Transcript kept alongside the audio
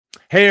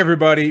Hey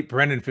everybody,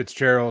 Brendan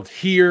Fitzgerald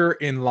here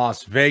in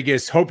Las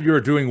Vegas. Hope you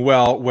are doing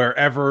well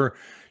wherever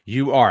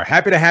you are.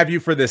 Happy to have you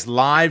for this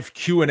live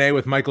Q&A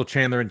with Michael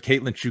Chandler and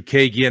Katlyn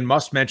Chookagian.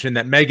 Must mention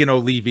that Megan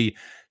O'Leary,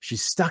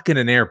 she's stuck in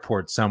an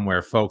airport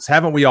somewhere, folks.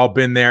 Haven't we all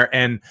been there?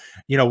 And,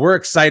 you know, we're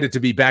excited to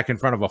be back in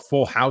front of a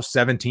full house,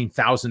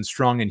 17,000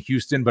 strong in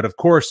Houston. But of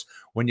course,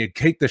 when you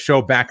take the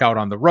show back out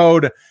on the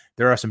road,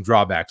 there are some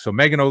drawbacks. So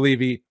Megan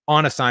O'Leary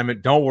on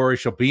assignment. Don't worry,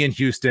 she'll be in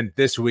Houston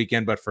this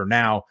weekend. But for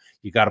now,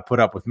 you got to put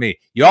up with me.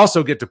 You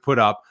also get to put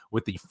up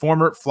with the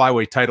former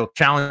flyweight title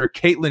challenger,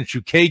 Katlyn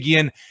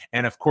Chookagian,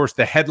 and of course,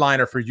 the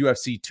headliner for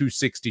UFC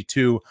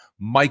 262,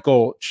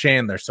 Michael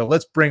Chandler. So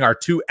let's bring our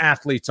two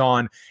athletes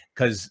on,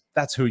 because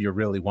that's who you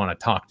really want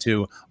to talk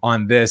to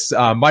on this.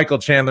 Michael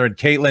Chandler and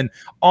Katlyn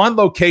on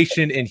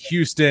location in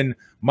Houston.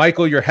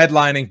 Michael, you're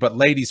headlining, but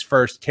ladies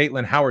first.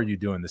 Katlyn, how are you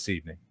doing this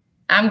evening?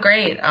 I'm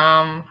great.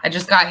 I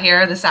just got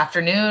here this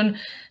afternoon,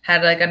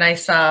 had like a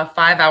nice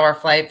 5-hour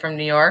flight from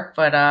New York,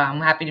 but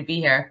I'm happy to be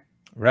here.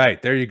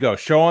 Right. There you go.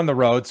 Show on the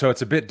road. So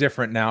it's a bit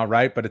different now,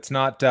 right? But it's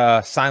not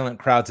silent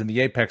crowds in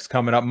the Apex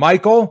coming up.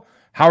 Michael,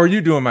 how are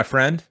you doing, my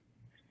friend?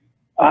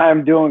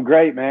 I'm doing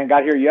great, man.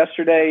 Got here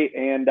yesterday,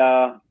 and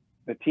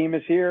the team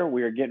is here.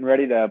 We are getting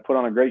ready to put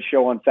on a great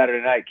show on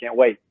Saturday night. Can't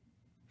wait.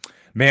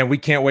 Man, we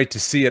can't wait to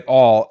see it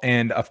all.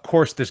 And of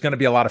course, there's going to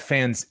be a lot of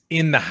fans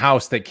in the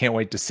house that can't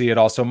wait to see it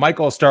all. So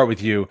Michael, I'll start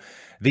with you.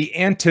 The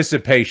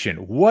anticipation,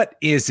 what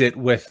is it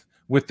with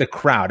the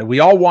crowd? We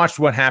all watched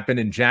what happened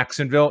in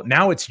Jacksonville.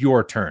 Now it's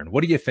your turn.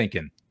 What are you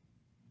thinking?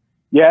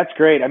 Yeah, it's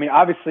great. I mean,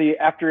 obviously,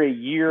 after a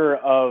year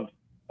of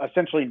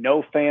essentially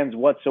no fans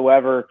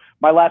whatsoever,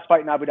 my last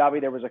fight in Abu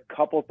Dhabi, there was a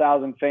couple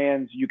thousand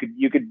fans. You could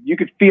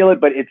feel it,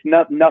 but it's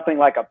nothing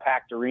like a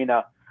packed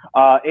arena.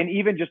 And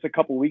even just a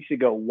couple weeks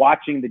ago,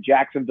 watching the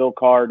Jacksonville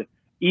card,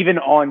 even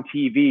on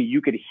TV,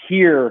 you could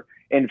hear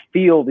and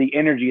feel the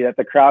energy that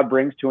the crowd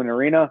brings to an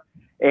arena.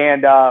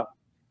 And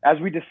as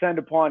we descend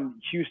upon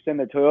Houston,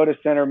 the Toyota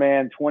Center,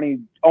 man,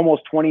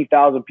 almost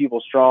 20,000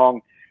 people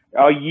strong,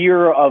 a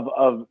year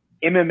of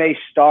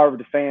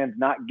MMA-starved fans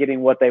not getting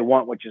what they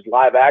want, which is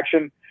live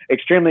action.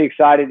 Extremely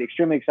excited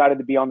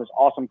to be on this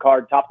awesome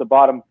card, top to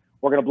bottom.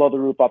 We're going to blow the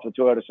roof off the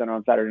Toyota Center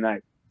on Saturday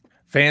night.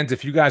 Fans,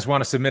 if you guys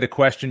want to submit a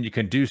question, you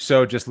can do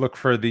so. Just look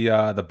for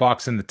the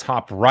box in the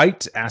top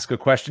right. Ask a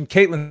question.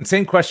 Katlyn,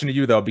 same question to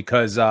you, though,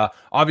 because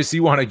obviously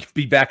you want to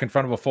be back in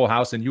front of a full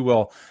house, and you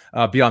will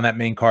be on that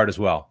main card as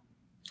well.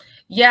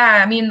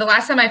 Yeah, I mean, the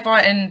last time I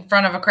fought in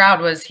front of a crowd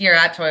was here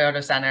at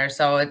Toyota Center,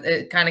 so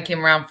it kind of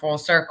came around full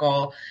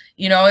circle.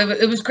 You know,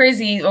 it was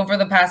crazy over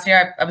the past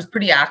year. I was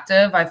pretty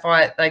active. I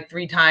fought like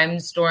 3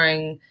 times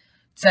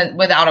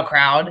without a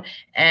crowd.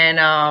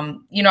 And,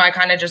 you know, I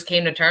kind of just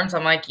came to terms.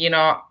 I'm like,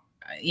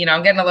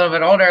 I'm getting a little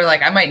bit older.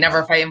 Like, I might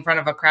never fight in front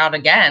of a crowd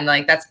again.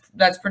 Like,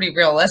 that's pretty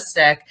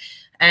realistic.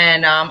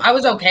 And I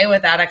was okay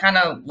with that. I kind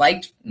of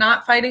liked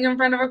not fighting in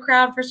front of a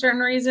crowd for certain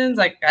reasons.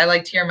 Like, I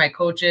liked hearing my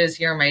coaches,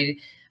 hearing my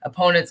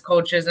opponents'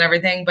 coaches and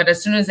everything. But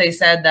as soon as they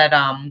said that,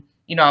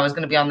 I was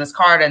going to be on this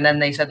card, and then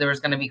they said there was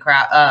going to be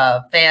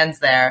fans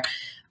there,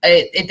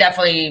 it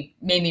definitely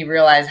made me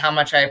realize how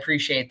much I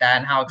appreciate that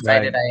and how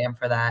excited I am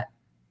for that.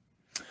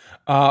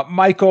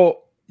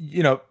 Michael,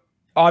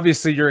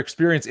 obviously your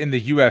experience in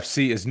the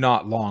UFC is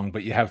not long,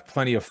 but you have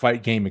plenty of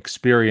fight game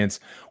experience.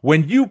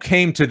 When you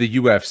came to the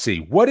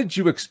UFC, what did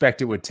you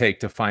expect it would take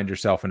to find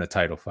yourself in a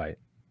title fight?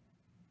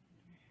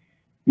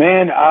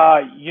 Man,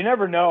 you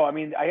never know. I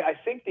mean, I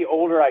think the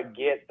older I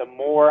get, the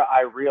more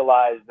I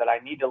realize that I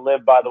need to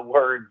live by the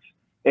words,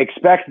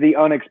 expect the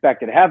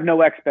unexpected, have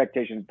no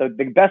expectations. The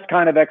best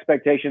kind of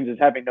expectations is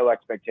having no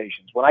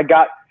expectations. When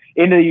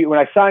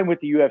I signed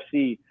with the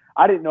UFC,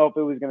 I didn't know if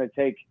it was going to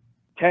take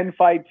 10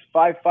 fights,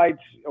 5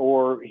 fights,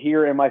 or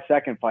here in my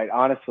second fight,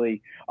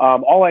 honestly.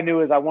 All I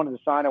knew is I wanted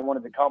to sign. I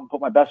wanted to come, put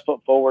my best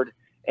foot forward,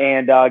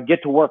 and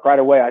get to work right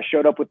away. I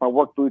showed up with my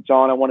work boots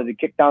on. I wanted to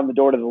kick down the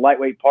door to the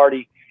lightweight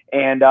party,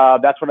 and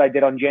that's what I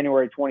did on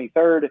January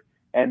 23rd,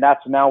 and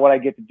that's now what I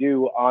get to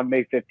do on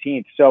May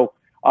 15th. So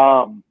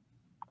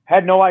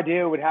had no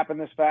idea it would happen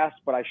this fast,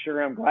 but I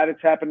sure am glad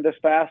it's happened this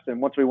fast.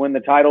 And once we win the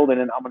title, then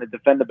I'm going to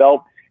defend the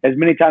belt as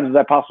many times as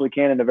I possibly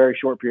can in a very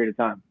short period of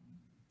time.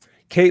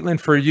 Katlyn,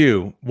 for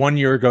you, 1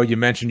 year ago, you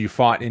mentioned you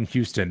fought in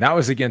Houston. That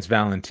was against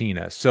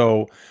Valentina.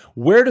 So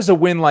where does a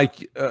win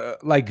like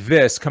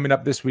this coming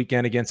up this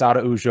weekend against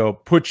Araujo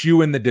put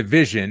you in the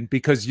division?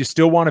 Because you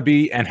still want to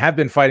be and have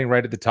been fighting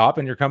right at the top,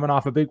 and you're coming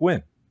off a big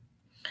win.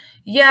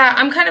 Yeah,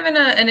 I'm kind of in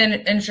an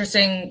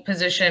interesting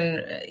position,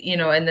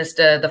 in this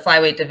the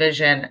flyweight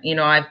division.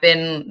 I've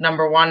been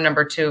number 1,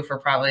 number 2 for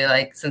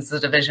probably since the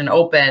division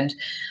opened.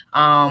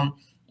 I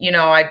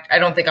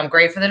don't think I'm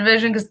great for the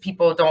division because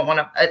people don't want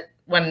to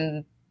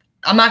when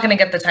I'm not going to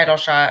get the title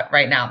shot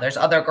right now. There's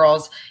other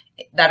girls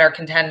that are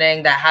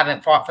contending that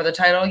haven't fought for the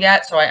title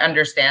yet. So I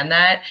understand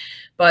that.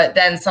 But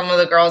then some of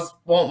the girls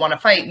won't want to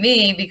fight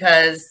me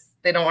because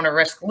they don't want to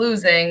risk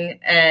losing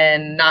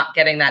and not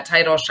getting that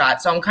title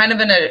shot. So I'm kind of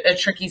in a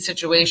tricky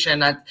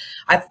situation.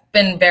 I've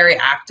been very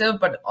active,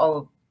 but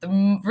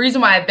the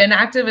reason why I've been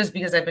active is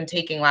because I've been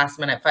taking last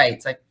minute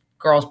fights. Like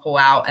girls pull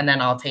out, and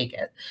then I'll take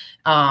it.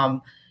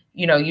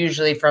 You know,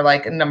 usually for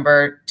like a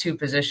number 2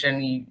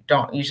 position, you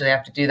don't usually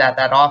have to do that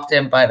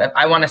often, but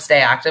I want to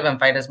stay active and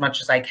fight as much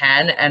as I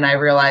can. And I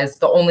realized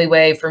the only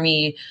way for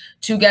me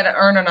to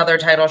earn another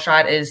title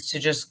shot is to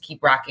just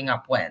keep racking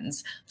up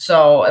wins.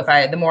 So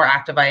the more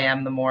active I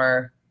am, the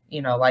more,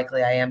 you know,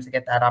 likely I am to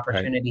get that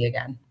opportunity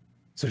again.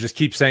 So just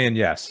keep saying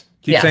yes.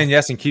 Keep saying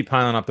yes and keep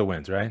piling up the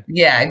wins, right?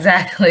 Yeah,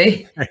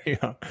 exactly.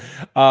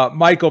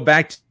 Michael,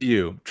 back to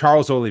you.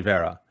 Charles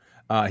Oliveira.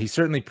 He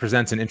certainly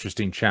presents an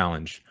interesting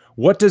challenge.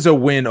 What does a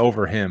win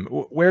over him,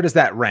 where does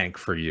that rank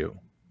for you?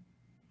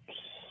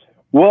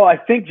 Well, I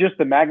think just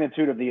the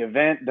magnitude of the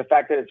event, the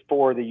fact that it's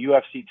for the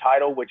UFC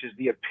title, which is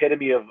the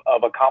epitome of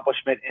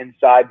accomplishment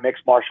inside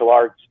mixed martial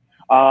arts.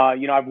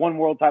 You know, I've won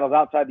world titles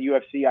outside the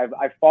UFC.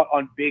 I've fought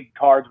on big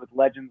cards with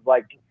legends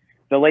like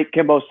the late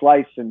Kimbo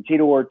Slice and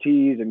Tito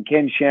Ortiz and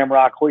Ken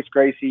Shamrock, Royce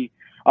Gracie,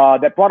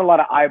 that brought a lot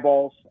of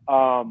eyeballs.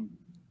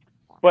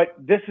 But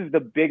this is the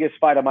biggest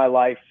fight of my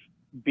life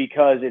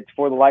because it's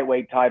for the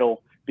lightweight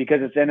title,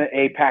 because it's in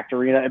a packed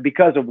arena, and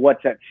because of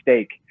what's at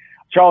stake.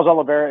 Charles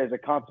Oliveira is a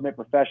consummate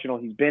professional.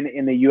 He's been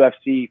in the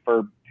UFC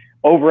for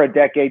over a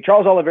decade.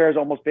 Charles Oliveira has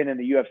almost been in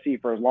the UFC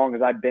for as long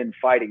as I've been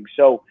fighting.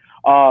 So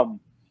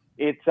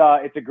it's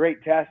a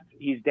great test.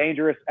 He's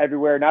dangerous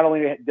everywhere. Not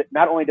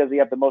only does he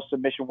have the most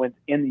submission wins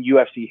in the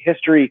UFC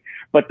history,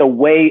 but the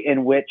way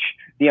in which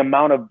the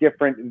amount of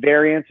different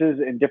variances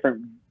and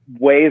different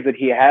ways that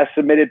he has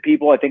submitted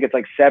people. I think it's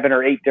like 7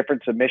 or 8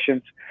 different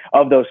submissions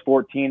of those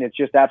 14. It's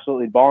just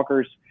absolutely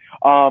bonkers.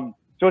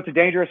 So it's a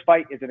dangerous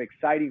fight. It's an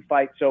exciting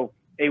fight. So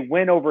a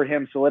win over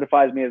him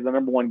solidifies me as the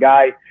 #1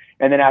 guy.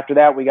 And then after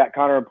that, we got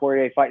Conor and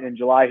Poirier fighting in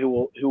July,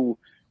 who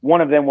one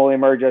of them will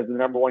emerge as the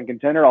 #1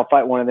 contender. I'll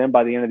fight one of them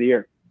by the end of the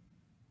year.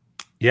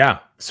 Yeah,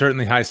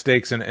 certainly high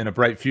stakes and a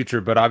bright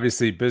future, but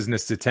obviously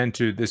business to tend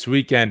to this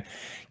weekend.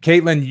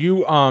 Katlyn,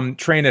 you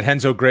train at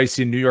Renzo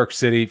Gracie in New York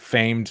City,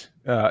 famed,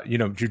 you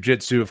know,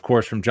 jiu-jitsu, of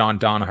course, from John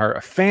Danaher.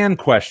 A fan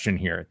question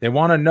here. They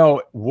want to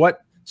know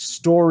what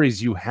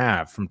stories you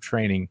have from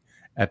training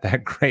at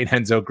that great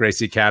Renzo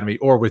Gracie Academy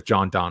or with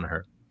John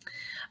Danaher.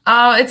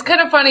 It's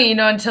kind of funny, you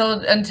know,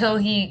 until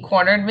he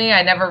cornered me,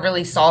 I never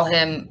really saw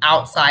him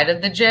outside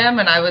of the gym.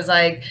 And I was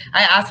like,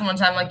 I asked him one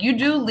time, like, you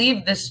do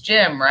leave this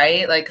gym,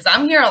 right? Like, cause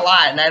I'm here a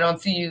lot and I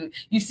don't see you.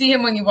 You see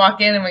him when you walk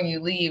in and when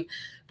you leave.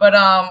 But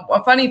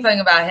a funny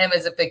thing about him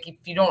is if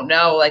you don't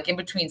know, like in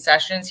between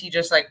sessions, he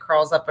just like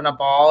curls up in a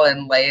ball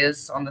and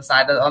lays on the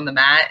side on the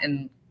mat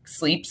and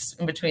sleeps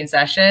in between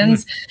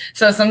sessions.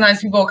 So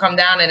sometimes people will come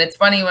down, and it's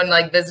funny when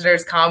like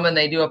visitors come and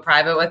they do a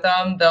private with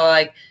them, they'll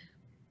like,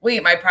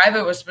 wait, my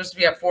private was supposed to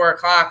be at 4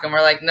 o'clock. And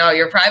we're like, no,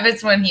 your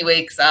private's when he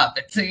wakes up.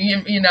 It's,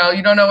 you know,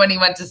 you don't know when he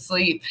went to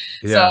sleep.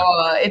 Yeah. So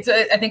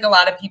I think a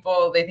lot of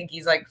people, they think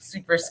he's like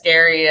super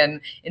scary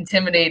and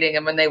intimidating.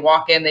 And when they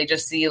walk in, they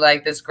just see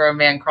like this grown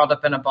man curled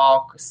up in a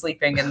ball,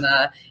 sleeping in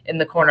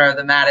the corner of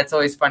the mat. It's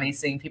always funny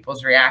seeing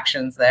people's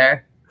reactions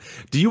there.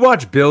 Do you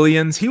watch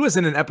Billions? He was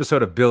in an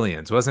episode of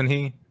Billions, wasn't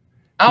he?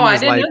 Oh, I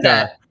didn't know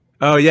that.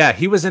 Oh, yeah.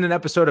 He was in an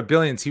episode of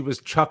Billions. He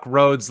was Chuck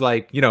Rhodes,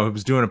 like, you know, he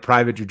was doing a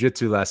private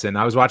jiu-jitsu lesson.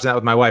 I was watching that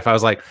with my wife. I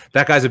was like,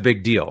 that guy's a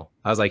big deal.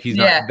 I was like, he's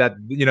not that,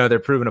 you know, they're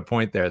proving a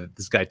point there that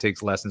this guy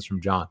takes lessons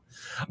from John.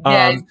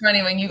 Yeah, it's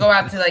funny when you go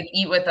out to like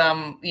eat with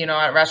you know,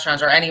 at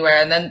restaurants or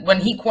anywhere. And then when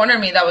he cornered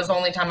me, that was the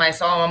only time I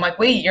saw him. I'm like,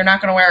 wait, you're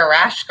not going to wear a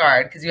rash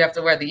guard because you have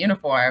to wear the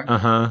uniform.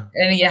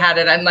 And he had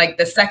it. And like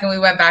the second we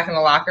went back in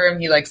the locker room,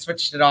 he like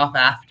switched it off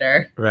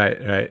after.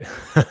 Right.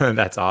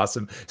 That's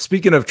awesome.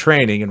 Speaking of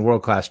training and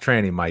world-class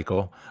training,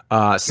 Michael,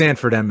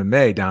 Sanford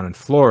MMA down in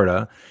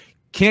Florida.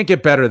 Can't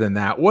get better than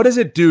that. What does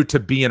it do to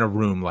be in a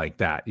room like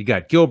that? You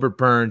got Gilbert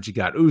Burns, you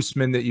got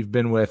Usman that you've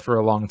been with for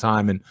a long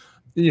time. And,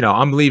 you know,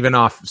 I'm leaving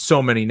off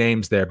so many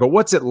names there, but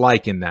what's it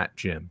like in that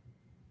gym?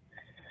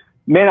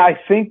 Man, I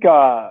think, you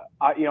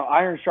know,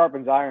 iron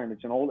sharpens iron.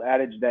 It's an old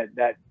adage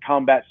that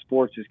combat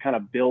sports is kind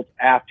of built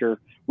after.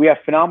 We have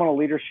phenomenal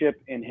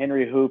leadership in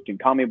Henry Hooft and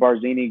Kami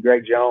Barzini,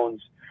 Greg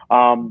Jones.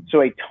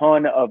 So a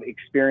ton of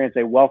experience,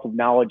 a wealth of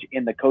knowledge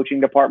in the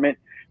coaching department.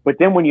 But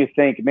then when you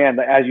think, man,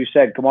 as you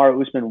said, Kamaru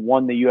Usman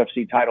won the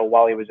UFC title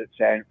while he was at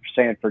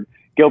Sanford.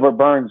 Gilbert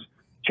Burns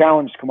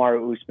challenged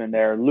Kamaru Usman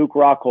there. Luke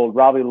Rockhold,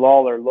 Robbie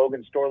Lawler,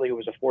 Logan Storley, who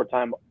was a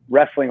 4-time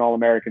wrestling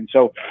All-American.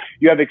 So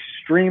you have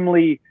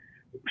extremely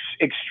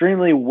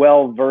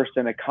well-versed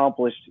and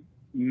accomplished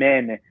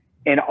men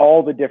in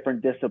all the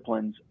different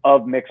disciplines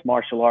of mixed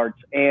martial arts.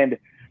 And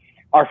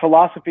our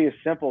philosophy is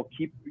simple.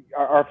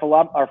 Our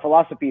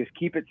philosophy is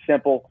keep it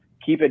simple,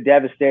 keep it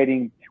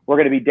devastating. We're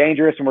going to be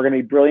dangerous and we're going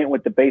to be brilliant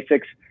with the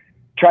basics.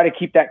 Try to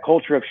keep that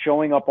culture of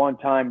showing up on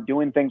time,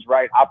 doing things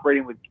right,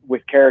 operating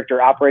with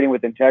character, operating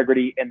with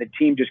integrity, and the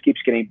team just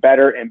keeps getting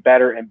better and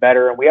better and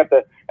better. And we have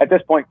to, at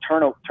this point,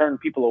 turn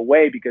people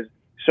away because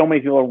so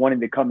many people are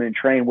wanting to come in and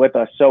train with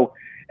us. So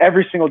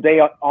every single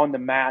day on the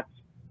mats,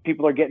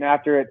 people are getting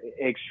after it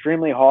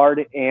extremely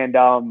hard. And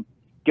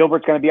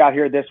Gilbert's going to be out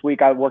here this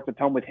week. I worked a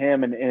ton with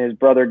him and his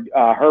brother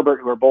Herbert,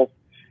 who are both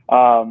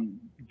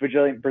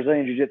Brazilian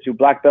Jiu-Jitsu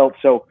black belts.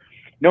 So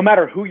no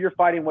matter who you're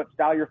fighting, what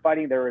style you're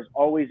fighting, there is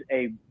always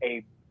a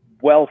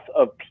wealth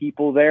of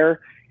people there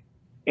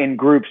in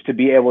groups to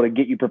be able to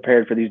get you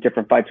prepared for these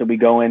different fights that we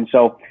go in.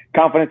 So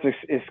confidence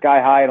is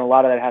sky high, and a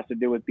lot of that has to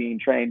do with being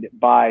trained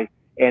by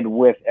and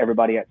with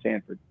everybody at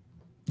Sanford.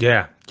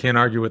 Yeah, can't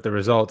argue with the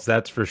results,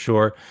 that's for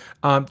sure.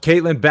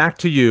 Katlyn, back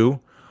to you.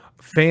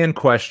 Fan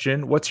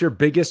question: what's your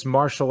biggest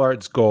martial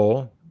arts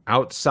goal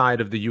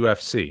outside of the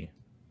UFC?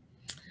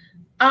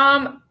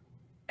 I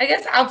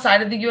guess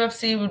outside of the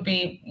UFC would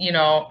be, you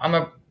know, I'm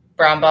a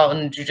brown belt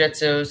in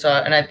jiu-jitsu,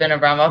 and I've been a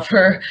brown belt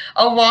for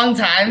a long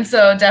time,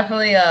 so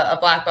definitely a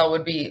black belt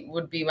would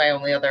be my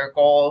only other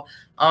goal.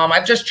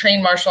 I've just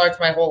trained martial arts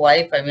my whole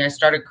life. I mean, I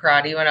started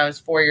karate when I was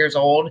 4 years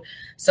old,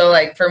 so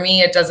like for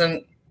me,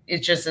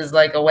 it just is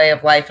like a way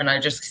of life, and I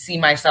just see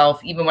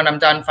myself, even when I'm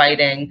done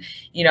fighting,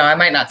 you know, I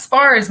might not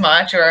spar as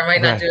much, or I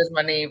might not do as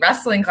many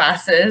wrestling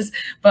classes,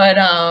 but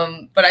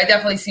I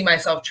definitely see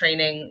myself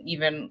training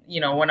even,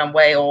 you know, when I'm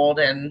way old,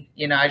 and,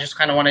 you know, I just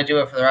kind of want to do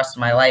it for the rest of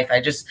my life.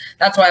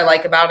 That's what I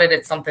like about it.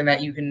 It's something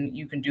that you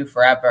can do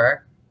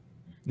forever.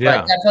 Yeah.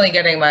 But definitely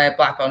getting my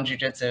black belt in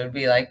jiu-jitsu would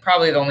be like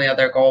probably the only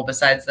other goal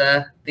besides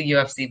the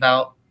UFC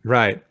belt.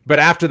 Right. But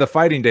after the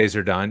fighting days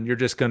are done, you're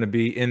just going to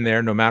be in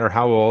there no matter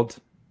how old.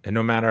 And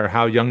no matter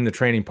how young the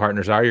training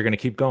partners are, you're going to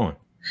keep going.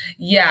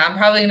 Yeah, I'm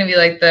probably going to be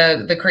like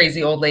the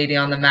crazy old lady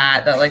on the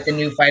mat that like the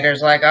new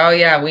fighters are like, oh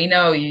yeah, we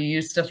know you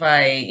used to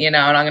fight, you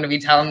know, and I'm going to be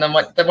telling them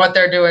what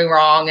they're doing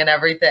wrong and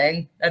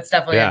everything. That's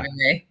definitely going to be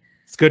me.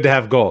 It's good to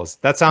have goals.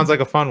 That sounds like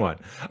a fun one.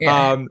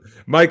 Yeah.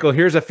 Michael,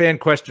 here's a fan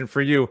question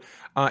for you.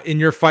 In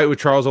your fight with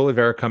Charles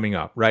Oliveira coming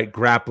up, right?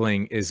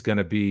 Grappling is going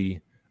to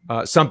be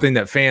something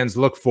that fans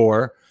look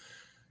for.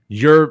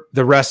 You're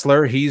the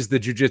wrestler. He's the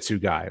jiu-jitsu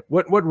guy.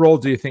 What role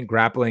do you think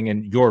grappling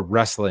and your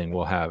wrestling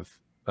will have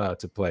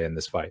to play in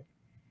this fight?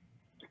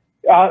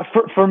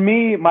 For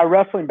me, my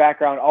wrestling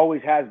background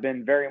always has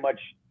been very much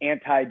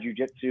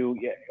anti-jiu-jitsu,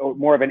 or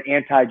more of an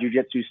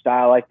anti-jiu-jitsu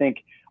style. I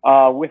think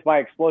with my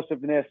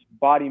explosiveness,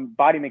 body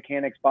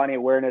mechanics, body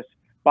awareness,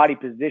 body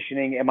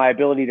positioning, and my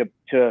ability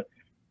to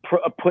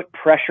put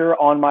pressure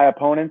on my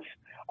opponents,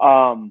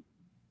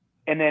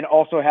 and then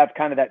also have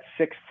kind of that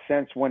sixth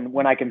sense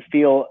when I can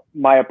feel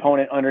my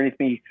opponent underneath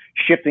me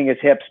shifting his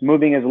hips,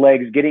 moving his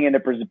legs, getting into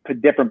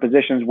different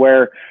positions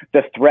where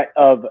the threat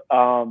of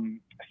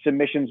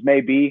submissions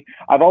may be.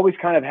 I've always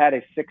kind of had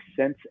a sixth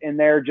sense in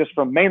there, just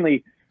from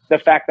mainly the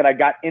fact that I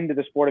got into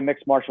the sport of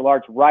mixed martial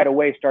arts right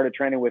away, started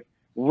training with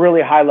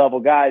really high level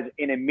guys,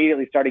 and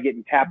immediately started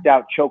getting tapped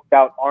out, choked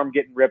out, arm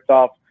getting ripped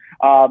off.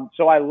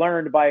 So I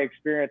learned by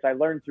experience, I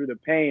learned through the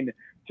pain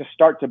to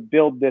start to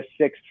build this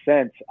sixth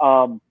sense.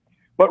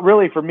 But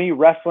really, for me,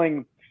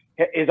 wrestling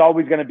is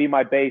always going to be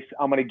my base.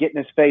 I'm going to get in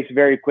his face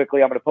very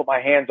quickly. I'm going to put my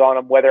hands on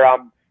him, whether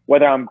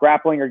I'm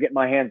grappling or getting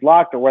my hands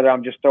locked, or whether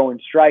I'm just throwing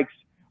strikes,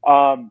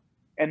 and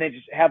then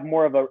just have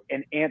more of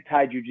an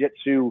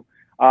anti-jiu-jitsu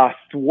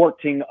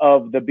thwarting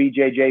of the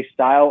BJJ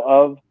style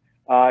of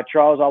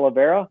Charles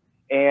Oliveira,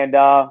 and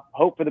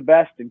hope for the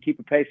best and keep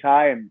the pace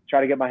high and try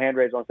to get my hand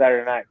raised on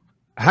Saturday night.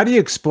 How do you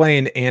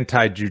explain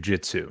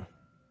anti-jiu-jitsu?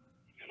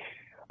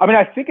 I mean,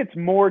 I think it's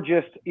more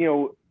just, you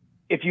know,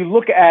 if you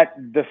look at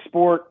the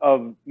sport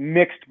of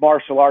mixed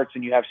martial arts,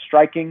 and you have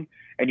striking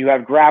and you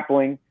have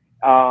grappling,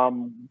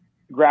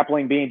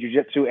 grappling being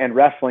jiu-jitsu and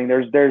wrestling,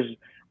 there's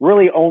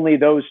really only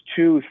those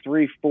 2,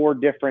 3, 4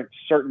 different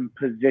certain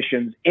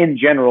positions in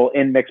general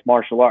in mixed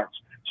martial arts.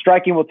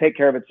 Striking will take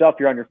care of itself.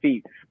 You're on your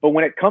feet. But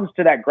when it comes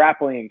to that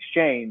grappling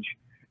exchange,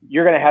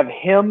 you're going to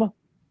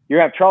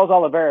have Charles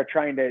Oliveira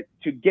trying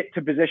to get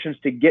to positions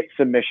to get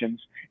submissions.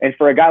 And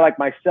for a guy like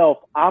myself,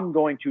 I'm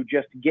going to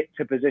just get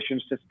to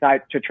positions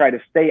to try to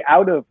stay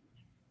out of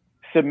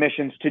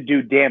submissions to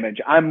do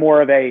damage. I'm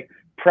more of a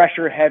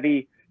pressure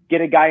heavy, get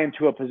a guy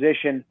into a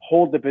position,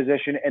 hold the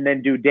position, and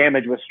then do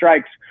damage with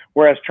strikes.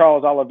 Whereas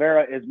Charles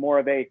Oliveira is more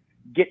of a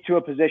get to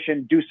a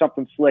position, do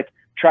something slick,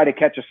 try to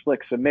catch a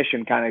slick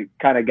submission kind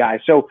of guy.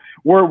 So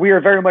we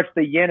are very much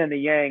the yin and the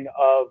yang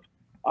of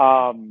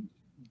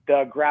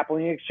the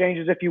grappling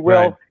exchanges, if you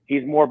will. Right.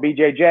 He's more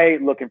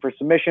BJJ, looking for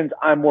submissions.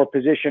 I'm more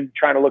positioned,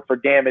 trying to look for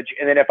damage.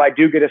 And then if I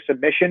do get a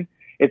submission,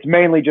 it's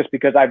mainly just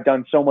because I've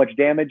done so much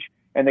damage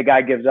and the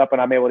guy gives up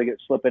and I'm able to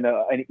slip in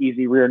an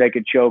easy rear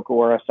naked choke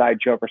or a side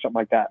choke or something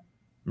like that.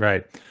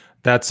 Right.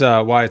 That's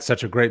why it's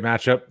such a great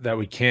matchup that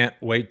we can't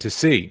wait to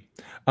see.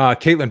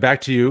 Katlyn,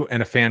 back to you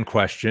and a fan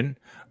question.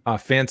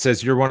 Fan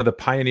says, you're one of the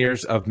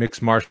pioneers of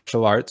mixed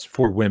martial arts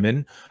for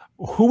women.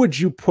 Who would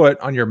you put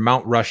on your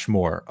Mount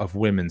Rushmore of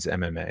women's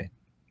MMA?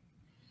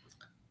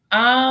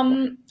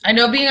 I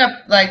know being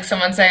like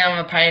someone saying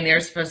I'm a pioneer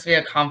is supposed to be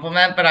a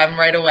compliment, but I'm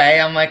right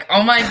away. I'm like,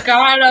 oh my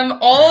God, I'm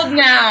old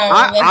now.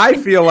 I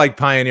feel like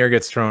pioneer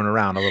gets thrown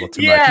around a little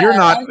too much.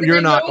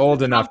 You're not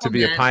old enough to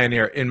be a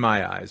pioneer in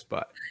my eyes,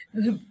 but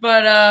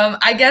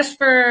I guess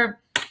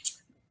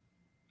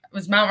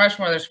was Mount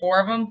Rushmore, there's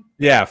 4 of them?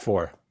 Yeah,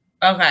 4.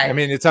 Okay. I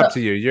mean, it's up to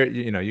you.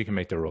 You can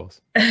make the rules.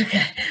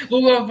 Okay.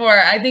 We'll go for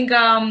it. I think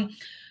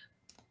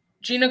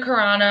Gina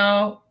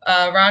Carano,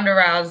 Ronda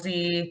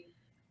Rousey,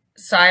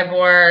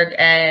 Cyborg,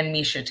 and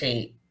Miesha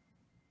Tate.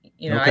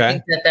 I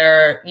think that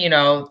they're,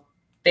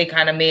 they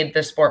kind of made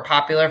the sport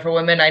popular for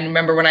women. I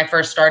remember when I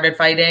first started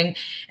fighting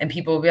and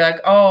people would be like,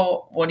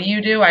 "Oh, what do you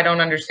do? I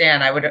don't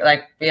understand." I would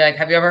be like,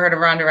 "Have you ever heard of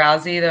Ronda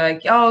Rousey?" They're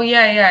like, "Oh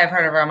yeah, I've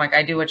heard of her." I'm like,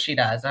 "I do what she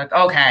does." I'm like,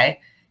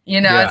 okay. So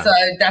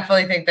I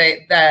definitely think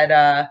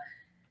that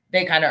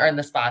they kind of earn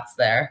the spots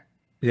there.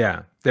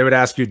 Yeah. They would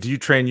ask you, "Do you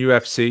train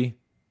UFC?"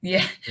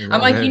 Yeah.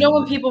 I'm like,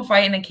 when people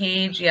fight in a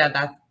cage,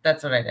 yeah,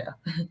 that's what I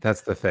do.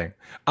 That's the thing.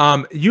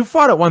 You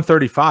fought at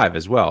 135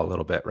 as well a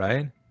little bit,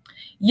 right?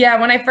 Yeah,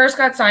 when I first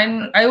got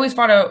signed, I always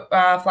fought a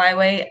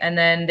flyweight, and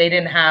then they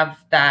didn't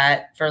have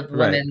that for the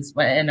women's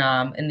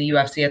in the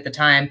UFC at the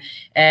time.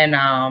 And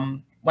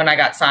when I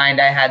got signed,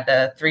 I had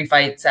the 3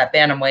 fights at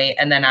bantamweight,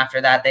 and then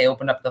after that, they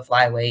opened up the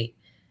flyweight,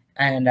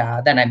 and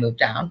then I moved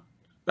down.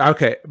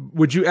 Okay,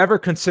 would you ever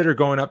consider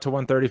going up to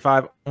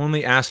 135?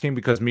 Only asking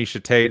because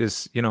Misha Tate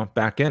is,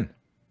 back in.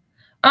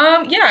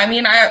 Yeah, I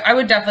mean, I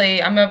would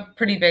definitely, I'm a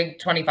pretty big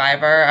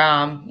 25er,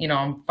 I'm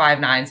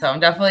 5'9", so I'm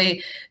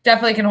definitely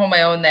can hold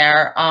my own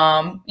there.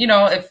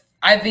 If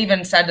I've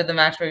even said to the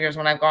matchmakers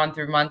when I've gone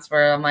through months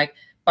where I'm like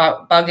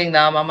bugging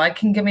them, I'm like,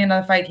 can you give me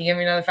another fight? Can you give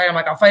me another fight? I'm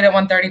like, I'll fight at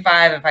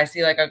 135. If I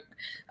see like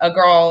a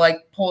girl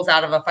like pulls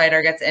out of a fight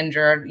or gets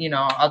injured,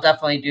 I'll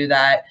definitely do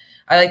that.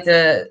 I like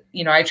to,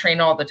 I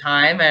train all the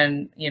time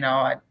and,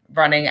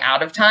 running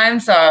out of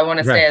time. So I want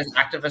to stay as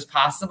active as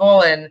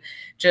possible and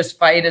just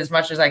fight as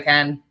much as I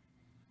can.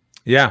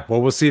 Yeah. Well,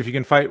 we'll see if you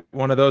can fight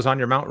one of those on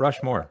your Mount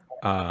Rushmore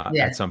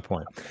at some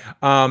point.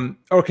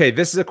 Okay.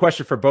 This is a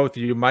question for both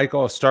of you.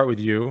 Michael, I'll start with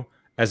you.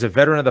 As a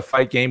veteran of the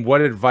fight game,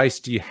 what advice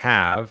do you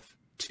have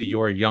to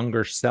your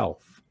younger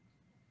self?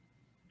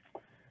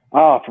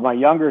 For my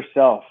younger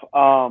self,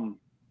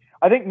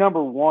 I think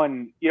number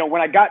one,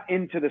 when I got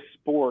into the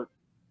sport,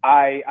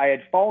 I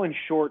had fallen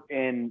short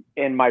in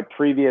my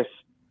previous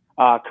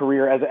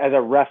career as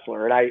a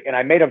wrestler. And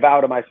I made a vow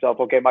to myself,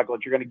 okay, Michael,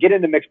 if you're going to get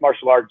into mixed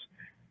martial arts,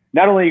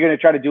 not only are you going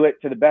to try to do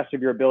it to the best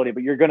of your ability,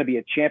 but you're going to be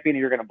a champion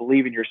and you're going to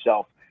believe in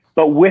yourself.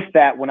 But with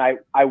that, when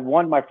I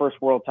won my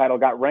first world title,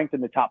 got ranked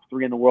in the top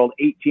 3 in the world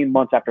 18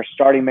 months after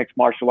starting mixed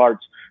martial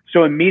arts.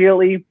 So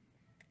immediately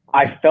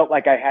I felt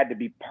like I had to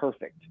be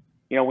perfect.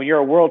 When you're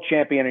a world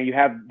champion and you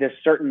have this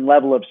certain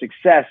level of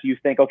success, you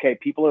think, okay,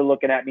 people are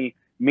looking at me,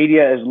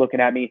 media is looking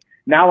at me.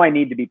 Now I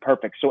need to be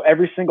perfect. So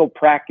every single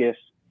practice,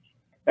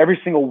 every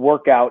single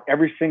workout,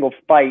 every single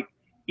fight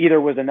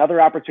either was another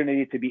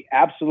opportunity to be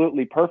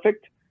absolutely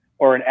perfect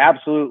or an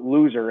absolute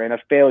loser and a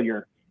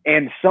failure.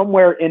 And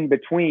somewhere in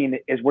between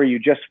is where you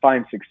just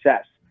find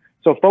success.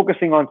 So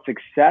focusing on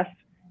success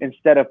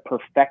instead of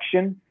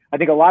perfection. I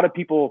think a lot of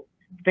people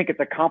think it's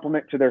a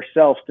compliment to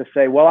themselves to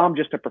say, well, I'm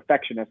just a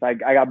perfectionist.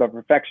 I'm a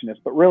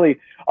perfectionist. But really,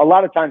 a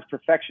lot of times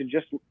perfection,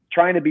 just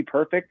trying to be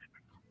perfect,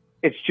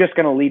 it's just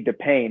going to lead to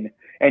pain.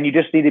 And you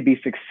just need to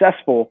be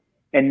successful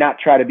and not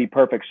try to be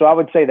perfect. So I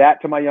would say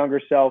that to my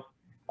younger self.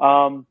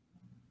 And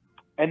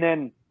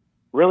then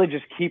really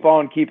just keep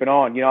on keeping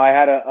on. I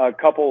had a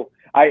couple,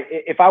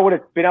 if I would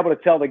have been able to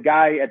tell the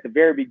guy at the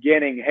very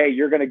beginning, hey,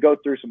 you're going to go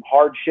through some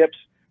hardships,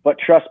 but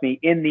trust me,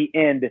 in the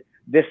end,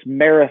 this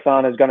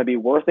marathon is going to be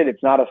worth it.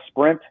 It's not a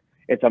sprint.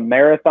 It's a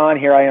marathon.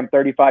 Here I am,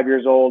 35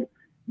 years old,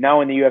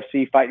 now in the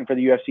UFC, fighting for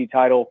the UFC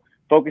title,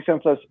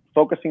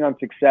 focusing on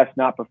success,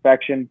 not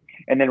perfection,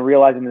 and then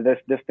realizing that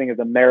this thing is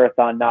a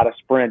marathon, not a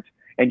sprint,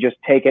 and just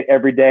take it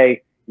every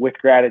day with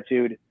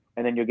gratitude,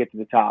 and then you'll get to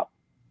the top.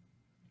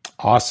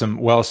 Awesome.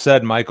 Well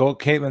said, Michael.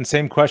 Katlyn,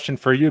 same question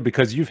for you,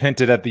 because you've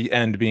hinted at the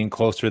end being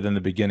closer than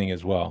the beginning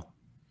as well.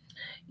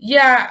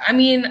 Yeah, I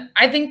mean,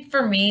 I think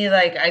for me,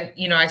 like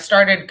I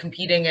started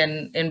competing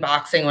in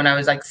boxing when I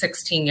was like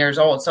 16 years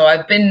old. So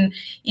I've been,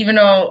 even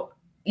though,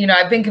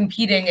 I've been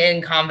competing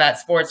in combat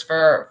sports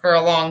for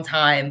a long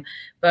time.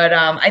 But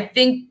I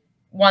think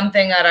one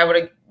thing that I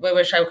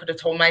wish I could have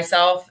told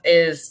myself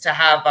is to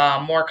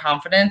have more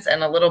confidence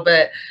and a little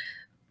bit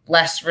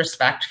less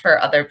respect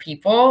for other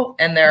people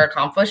and their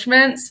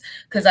accomplishments.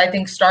 Because I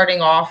think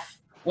starting off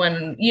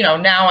when,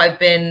 now I've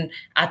been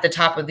at the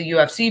top of the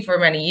UFC for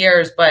many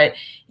years, but,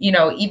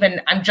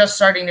 even I'm just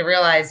starting to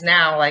realize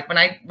now, like when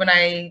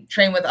I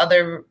train with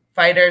other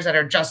fighters that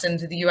are just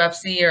into the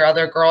UFC or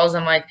other girls,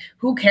 I'm like,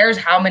 who cares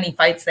how many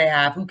fights they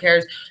have? Who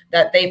cares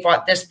that they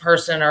fought this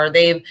person or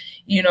they've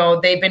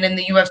been in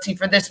the UFC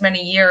for this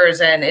many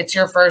years and it's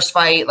your first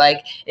fight?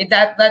 Like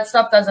that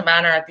stuff doesn't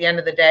matter at the end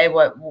of the day.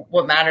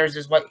 What matters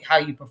is how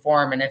you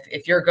perform. And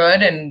if you're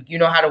good and you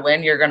know how to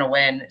win, you're going to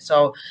win.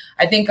 So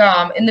I think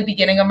in the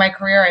beginning of my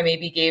career, I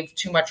maybe gave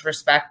too much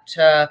respect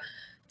to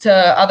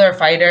other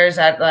fighters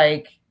that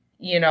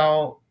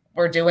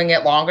were doing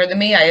it longer than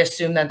me. I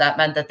assumed that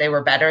meant that they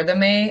were better than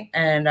me.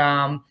 And,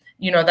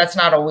 that's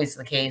not always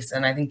the case.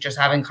 And I think just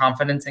having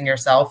confidence in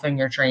yourself and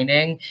your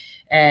training.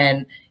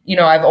 And,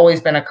 I've always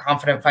been a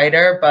confident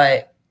fighter,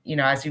 but,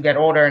 as you get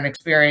older and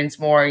experience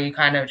more, you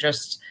kind of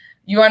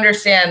you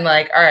understand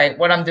like, all right,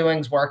 what I'm doing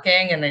is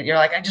working. And then you're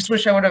like, I just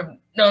wish I would have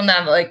known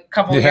that like a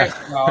couple of years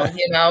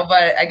ago,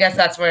 but I guess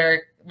that's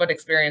what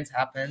experience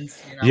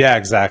happens. Yeah,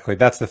 exactly.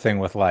 That's the thing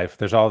with life.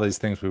 There's all these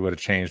things we would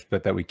have changed,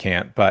 but that we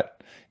can't.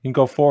 But you can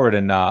go forward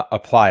and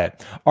apply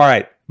it. All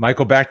right,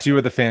 Michael, back to you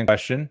with a fan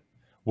question.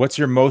 What's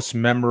your most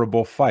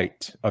memorable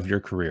fight of your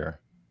career?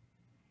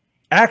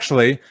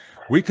 Actually,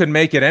 we could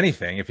make it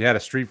anything. If you had a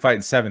street fight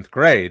in 7th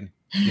grade,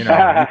 you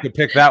know, you could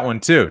pick that one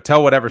too.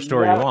 Tell whatever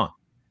story you want.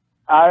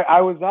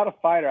 I was not a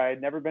fighter. I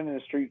had never been in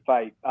a street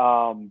fight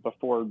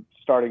before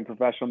starting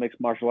professional mixed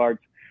martial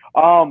arts.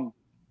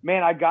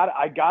 Man, I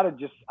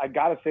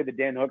gotta say the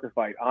Dan Hooker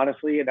fight,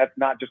 honestly, and that's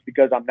not just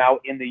because I'm now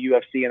in the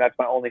UFC and that's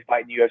my only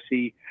fight in the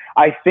UFC.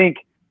 I think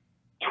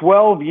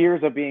 12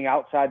 years of being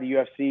outside the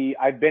UFC,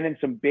 I've been in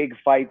some big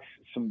fights,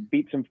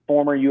 beat some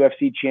former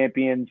UFC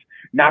champions,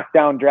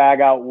 knockdown, drag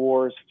out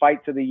wars,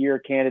 fights of the year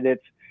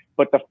candidates.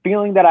 But the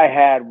feeling that I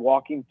had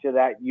walking to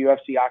that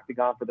UFC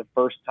octagon for the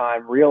first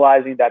time,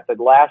 realizing that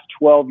the last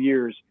 12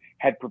 years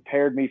had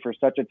prepared me for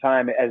such a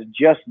time as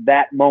just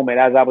that moment,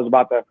 as I was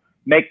about to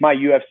make my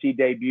UFC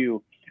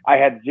debut, I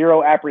had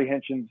zero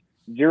apprehensions,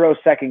 zero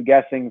second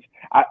guessings.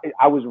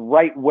 I was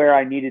right where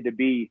I needed to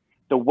be.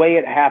 The way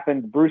it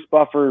happened, Bruce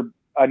Buffer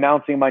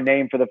announcing my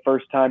name for the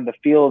first time, the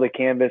feel of the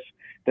canvas,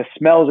 the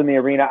smells in the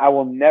arena, I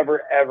will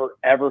never, ever,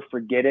 ever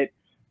forget it.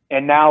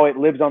 And now it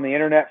lives on the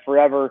internet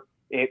forever.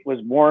 It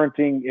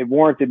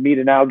warranted me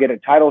to now get a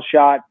title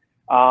shot.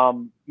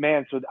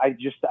 Man, so I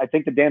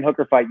think the Dan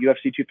Hooker fight,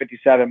 UFC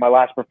 257, my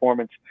last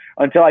performance,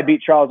 until I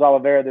beat Charles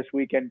Oliveira this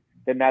weekend,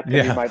 then that's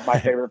going to be my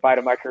favorite fight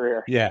of my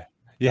career. Yeah.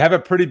 You have a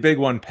pretty big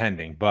one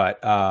pending, but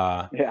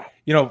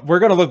you know, we're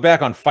going to look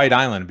back on Fight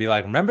Island and be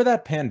like, remember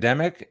that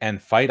pandemic and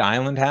Fight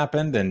Island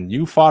happened and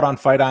you fought on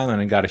Fight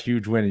Island and got a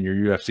huge win in your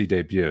UFC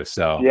debut.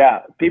 So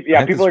people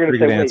are going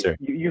to say,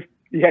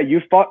 wait,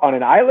 you fought on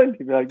an island?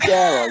 You'd be like,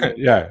 yeah. Well,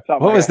 yeah.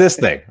 What was this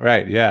thing?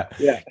 Right. Yeah.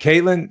 Yeah.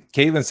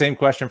 Katlyn, same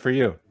question for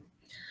you.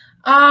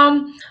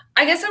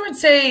 I guess I would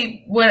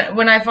say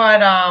when I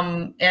fought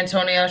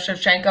Antonio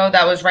Shevchenko,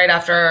 that was right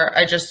after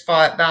I just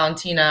fought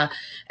Valentina,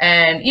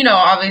 and you know,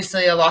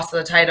 obviously I lost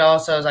the title,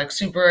 so I was like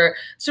super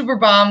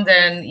bummed,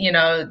 and you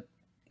know,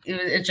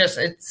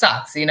 it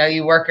sucks. You know,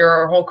 you work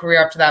your whole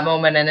career up to that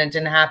moment, and it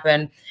didn't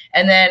happen,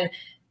 and then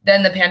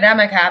the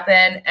pandemic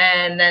happened,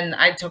 and then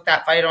I took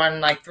that fight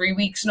on like 3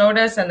 weeks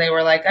notice, and they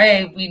were like,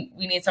 hey, we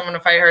need someone to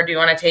fight her. Do you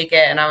want to take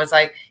it? And I was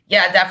like,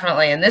 yeah,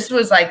 definitely. And this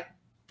was like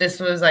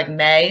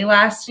May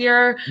last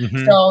year.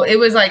 Mm-hmm. So it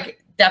was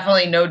like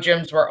definitely no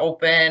gyms were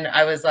open.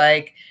 I was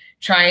like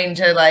trying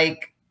to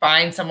like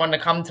find someone to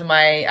come to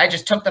I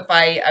just took the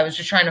fight. I was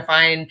just trying to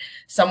find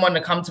someone to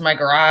come to my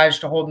garage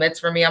to hold mitts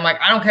for me. I'm like,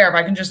 I don't care if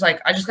I can just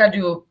like, I just got to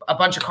do a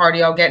bunch of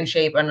cardio, get in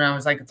shape. And I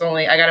was like,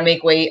 I got to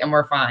make weight and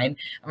we're fine.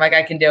 I'm like,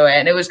 I can do it.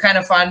 And it was kind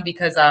of fun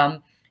because,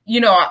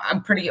 you know,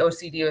 I'm pretty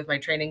OCD with my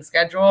training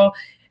schedule,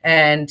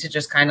 and to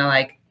just kind of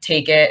like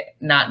take it,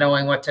 not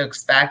knowing what to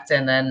expect,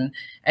 and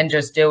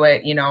just do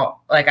it. You know,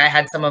 like I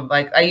had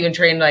I even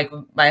trained like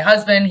my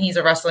husband, he's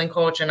a wrestling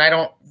coach,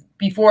 and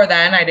before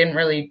then I didn't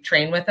really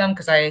train with him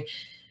because I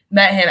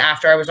met him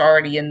after I was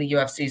already in the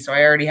UFC. So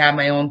I already had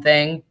my own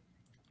thing.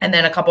 And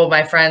then a couple of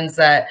my friends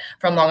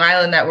from Long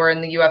Island that were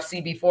in the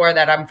UFC before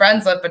that I'm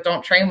friends with, but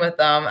don't train with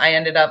them. I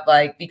ended up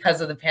like,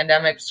 because of the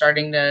pandemic,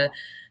 starting to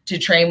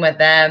train with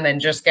them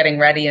and just getting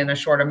ready in a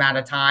short amount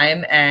of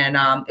time. And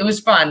it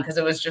was fun because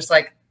it was just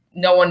like,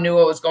 no one knew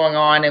what was going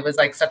on. It was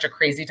like such a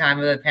crazy time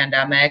of the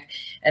pandemic.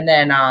 And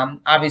then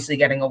obviously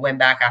getting a win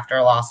back after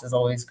a loss is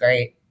always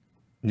great.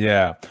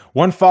 Yeah.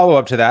 One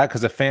follow-up to that,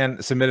 because a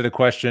fan submitted a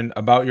question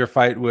about your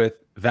fight with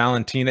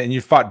Valentina, and you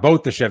fought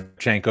both the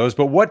Shevchenkos,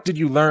 but what did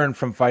you learn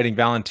from fighting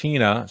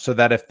Valentina so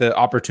that if the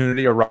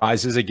opportunity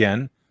arises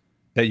again,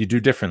 that you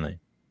do differently?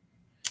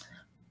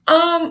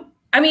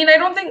 I mean, I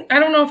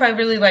don't know if I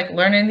really like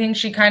learned anything.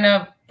 She kind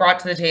of brought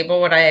to the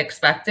table what I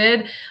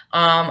expected.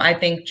 I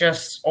think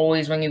just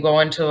always when you go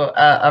into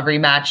a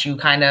rematch, you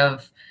kind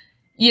of,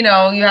 you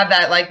know, you have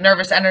that like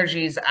nervous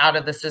energies out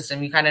of the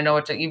system. You kind of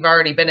know you've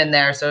already been in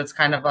there. So it's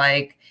kind of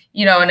like,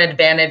 you know, an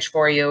advantage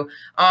for you.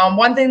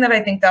 One thing that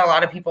I think that a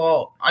lot of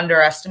people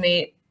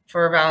underestimate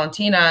for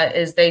Valentina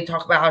is they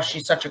talk about how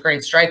she's such a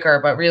great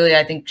striker, but really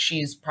I think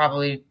she's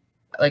probably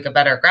like a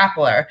better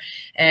grappler,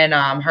 and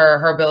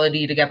her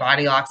ability to get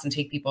body locks and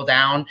take people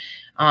down.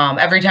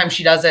 Every time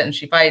she does it and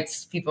she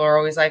fights, people are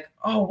always like,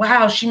 oh,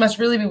 wow, she must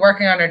really be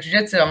working on her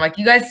jiu-jitsu. I'm like,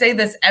 you guys say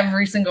this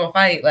every single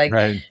fight. Like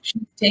right.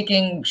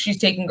 she's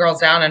taking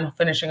girls down and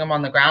finishing them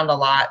on the ground a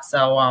lot.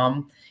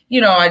 So, you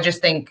know, I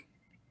just think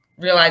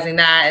realizing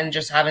that and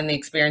just having the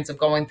experience of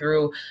going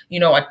through, you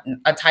know,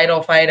 a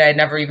title fight. I'd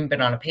never even been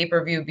on a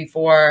pay-per-view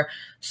before.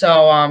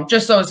 So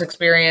just those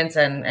experience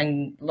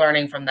and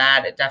learning from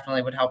that, it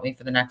definitely would help me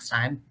for the next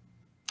time.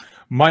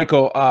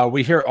 Michael,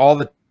 we hear all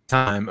the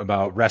time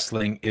about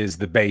wrestling is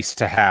the base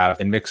to have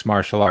in mixed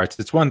martial arts.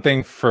 It's one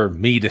thing for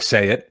me to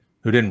say it,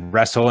 who didn't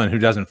wrestle and who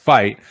doesn't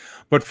fight.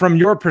 But from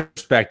your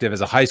perspective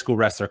as a high school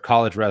wrestler,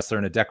 college wrestler,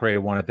 and a decorated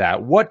one at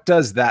that, what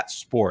does that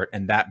sport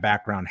and that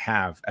background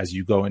have as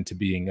you go into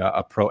being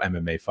a pro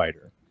MMA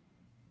fighter?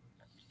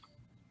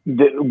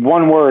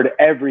 One word,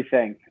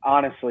 everything,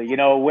 honestly.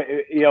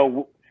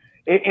 And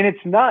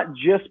it's not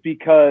just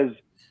because,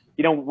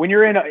 you know, when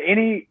you're in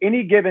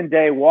any given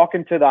day, walk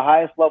into the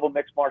highest level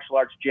mixed martial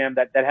arts gym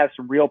that has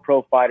some real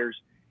pro fighters,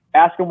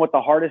 ask them what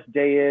the hardest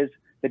day is,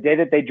 the day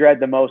that they dread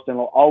the most, and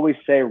they'll always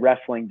say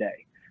wrestling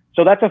day.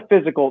 So that's a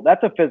physical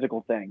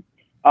thing.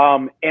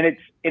 And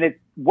it's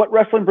what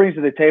wrestling brings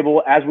to the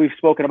table, as we've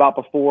spoken about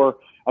before,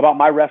 about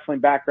my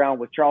wrestling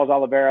background with Charles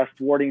Oliveira,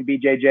 thwarting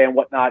BJJ and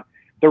whatnot.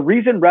 The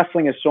reason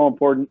wrestling is so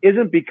important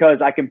isn't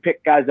because I can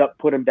pick guys up,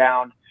 put them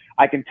down,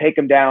 I can take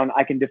them down,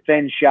 I can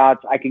defend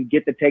shots, I can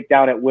get the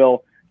takedown at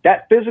will.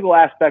 That physical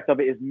aspect of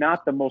it is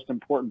not the most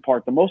important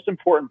part. The most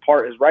important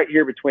part is right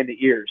here between the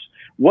ears.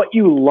 What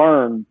you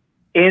learn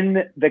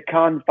in the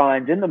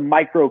confines, in the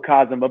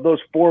microcosm of those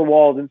four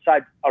walls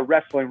inside a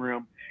wrestling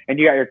room, and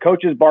you got your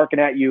coaches barking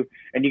at you,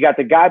 and you got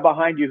the guy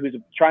behind you who's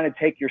trying to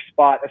take your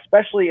spot,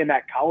 especially in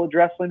that college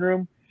wrestling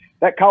room.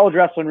 That college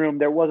wrestling room,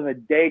 there wasn't a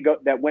day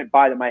that went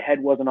by that my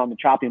head wasn't on the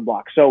chopping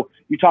block. So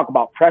you talk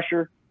about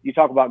pressure, you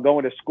talk about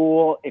going to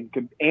school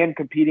and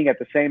competing at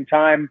the same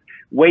time,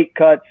 weight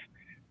cuts,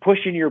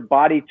 pushing your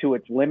body to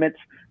its limits,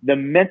 the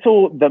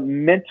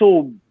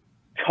mental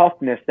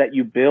toughness that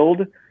you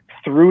build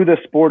through the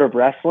sport of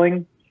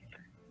wrestling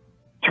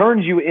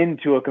turns you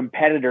into a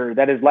competitor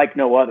that is like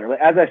no other.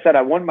 As I said,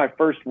 I won my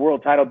first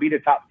world title, beat a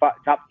top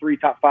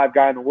 5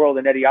 guy in the world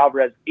in Eddie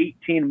Alvarez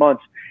 18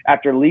 months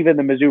after leaving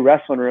the Mizzou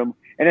wrestling room.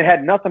 And it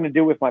had nothing to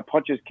do with my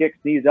punches, kicks,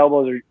 knees,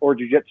 elbows, or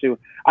jiu-jitsu.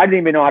 I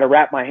didn't even know how to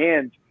wrap my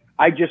hands.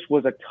 I just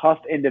was a tough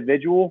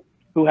individual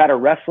who had a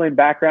wrestling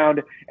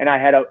background, and I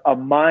had a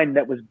mind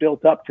that was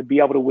built up to be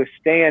able to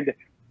withstand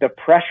the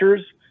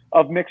pressures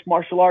of mixed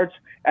martial arts,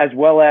 as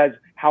well as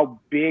how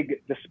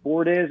big the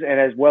sport is, and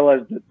as well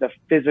as the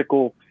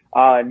physical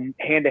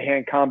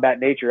hand-to-hand combat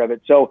nature of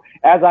it. So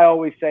as I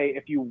always say,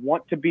 if you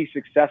want to be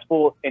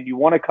successful and you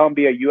want to come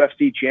be a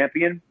UFC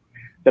champion,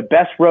 the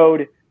best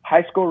road,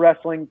 high school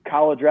wrestling,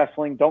 college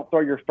wrestling, don't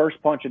throw your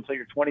first punch until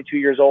you're 22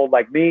 years old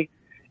like me.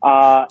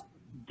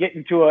 Get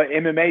into an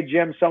MMA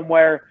gym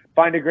somewhere,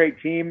 find a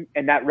great team,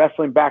 and that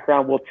wrestling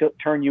background will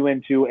turn you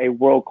into a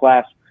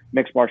world-class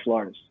mixed martial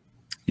artist.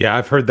 Yeah,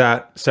 I've heard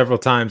that several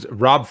times.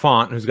 Rob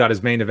Font, who's got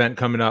his main event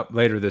coming up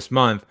later this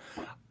month,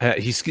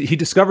 he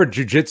discovered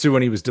jiu-jitsu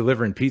when he was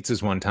delivering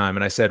pizzas one time.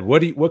 And I said,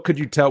 what do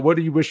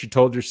you wish you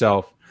told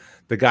yourself,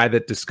 the guy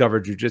that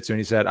discovered jiu-jitsu? And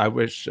he said, I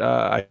wish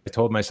I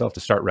told myself to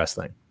start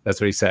wrestling. That's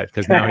what he said.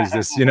 Because now he's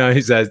just,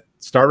 he says,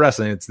 start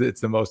wrestling.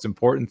 It's the most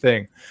important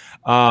thing.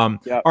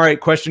 Yep. All right,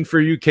 question for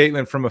you,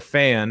 Katlyn, from a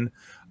fan.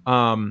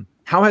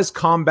 How has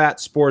combat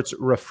sports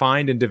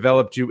refined and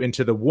developed you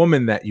into the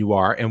woman that you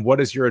are? And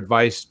what is your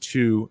advice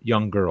to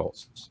young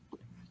girls?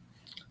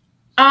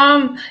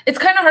 It's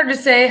kind of hard to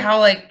say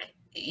how,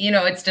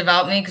 it's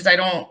developed me, because I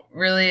don't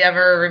really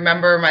ever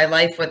remember my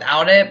life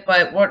without it.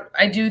 But what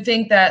I do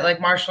think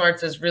that martial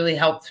arts has really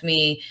helped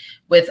me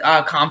with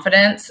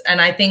confidence.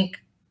 And I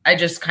think I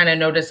just kind of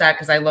noticed that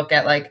because I look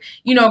at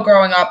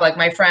growing up,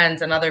 my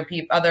friends and other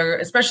people,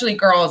 especially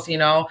girls,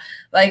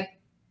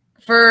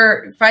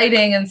 for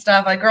fighting and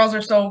stuff, girls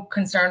are so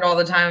concerned all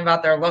the time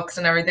about their looks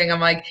and everything. I'm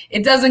like,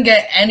 it doesn't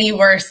get any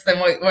worse than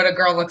what a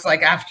girl looks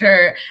like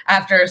after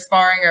a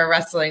sparring or a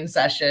wrestling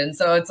session.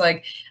 So it's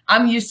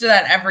I'm used to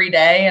that every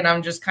day, and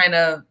I'm just kind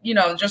of,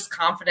 just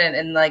confident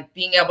in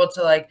being able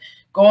to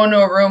go into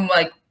a room.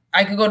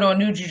 I could go to a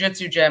new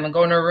jiu-jitsu gym and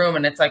go into a room,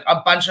 and it's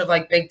a bunch of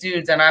big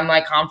dudes, and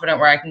I'm confident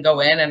where I can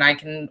go in and I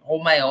can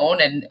hold my own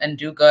and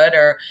do good,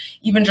 or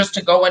even just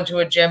to go into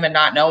a gym and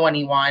not know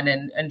anyone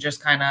and just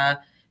kind of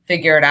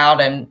figure it out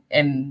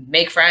and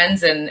make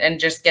friends and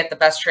just get the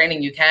best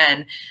training you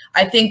can.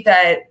 I think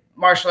that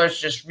martial arts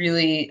just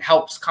really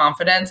helps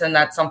confidence. And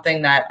that's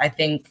something that I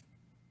think,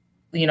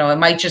 it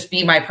might just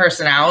be my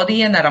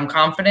personality and that I'm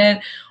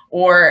confident,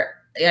 or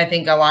I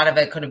think a lot of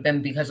it could have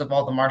been because of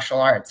all the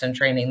martial arts and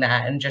training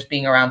that, and just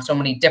being around so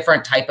many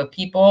different type of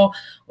people,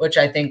 which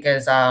I think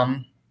is,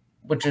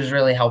 which is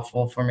really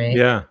helpful for me.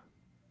 Yeah.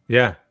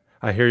 Yeah.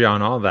 I hear you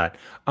on all that.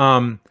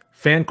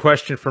 Fan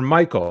question for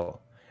Michael.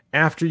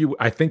 I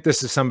think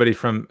this is somebody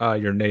from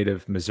your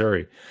native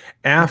Missouri.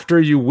 After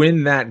you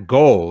win that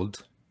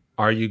gold,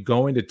 are you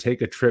going to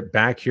take a trip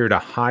back here to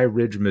High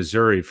Ridge,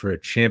 Missouri for a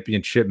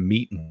championship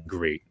meet and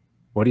greet?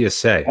 What do you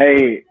say?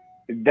 Hey,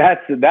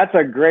 that's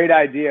a great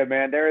idea,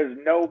 man. There is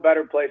no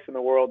better place in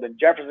the world than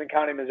Jefferson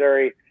County,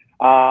 Missouri.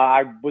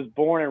 I was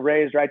born and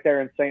raised right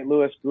there in St.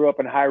 Louis, grew up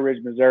in High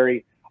Ridge,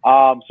 Missouri.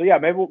 So yeah,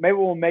 maybe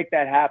we'll make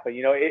that happen.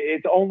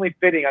 It's only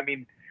fitting. I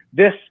mean,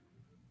 this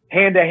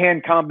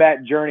hand-to-hand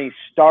combat journey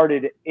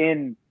started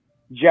in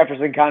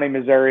Jefferson County,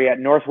 Missouri at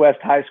Northwest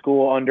High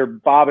School under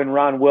Bob and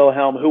Ron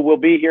Wilhelm, who will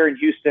be here in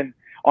Houston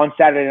on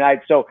Saturday night.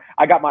 So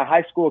I got my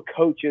high school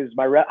coaches,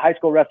 high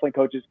school wrestling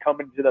coaches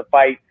coming to the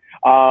fight.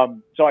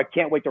 So I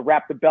can't wait to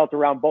wrap the belt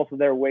around both of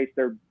their waists.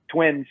 They're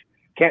twins.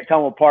 Can't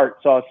tell them apart.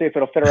 So I'll see if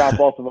it'll fit around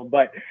both of them.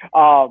 But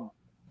so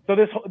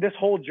this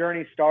whole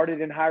journey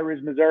started in High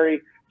Ridge,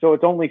 Missouri. So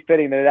it's only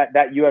fitting that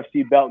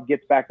UFC belt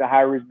gets back to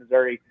High Ridge,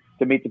 Missouri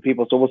to meet the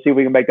people. So we'll see if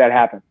we can make that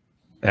happen.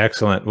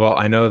 Excellent. Well,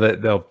 I know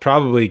that they'll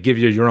probably give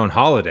you your own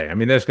holiday. I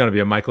mean, there's going to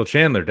be a Michael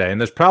Chandler Day,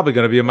 and there's probably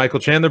going to be a Michael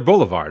Chandler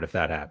Boulevard if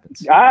that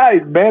happens.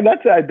 Man,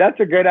 that's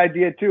a great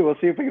idea too. We'll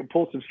see if we can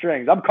pull some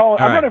strings. I'm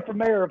running for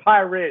mayor of High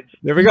Ridge.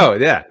 There we go.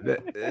 Yeah,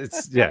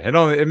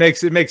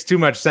 it makes too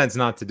much sense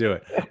not to do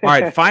it. All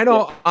right,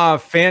 final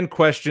fan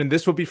question.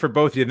 This will be for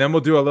both of you. Then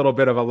we'll do a little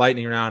bit of a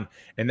lightning round,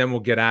 and then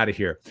we'll get out of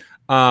here.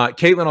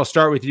 Katlyn, I'll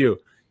start with you.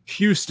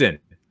 Houston.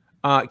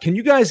 Can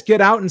you guys get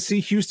out and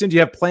see Houston? Do you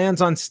have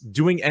plans on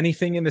doing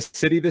anything in the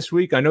city this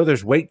week? I know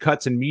there's weight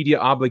cuts and media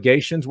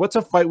obligations. What's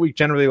a fight week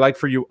generally like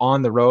for you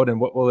on the road, and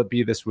what will it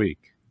be this week?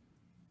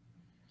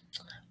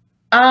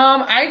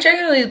 I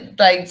generally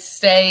like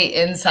stay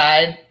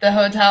inside the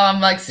hotel.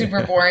 I'm like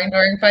super boring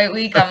during fight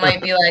week. I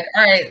might be like,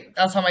 all right,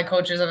 I'll tell my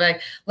coaches, I'm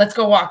like, let's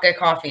go get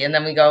coffee. And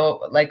then we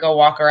go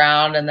walk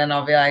around, and then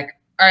I'll be like,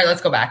 all right, let's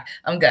go back.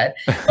 I'm good.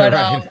 But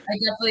I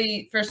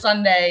definitely for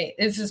Sunday,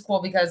 this is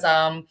cool because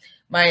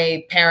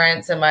my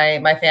parents and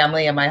my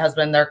family and my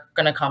husband, they're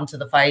going to come to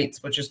the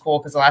fights, which is cool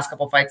because the last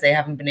couple of fights, they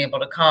haven't been able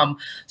to come.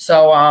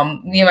 So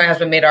me and my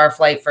husband made our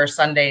flight for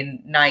Sunday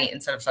night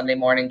instead of Sunday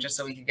morning, just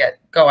so we could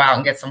go out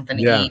and get something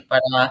to eat.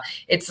 But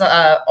it's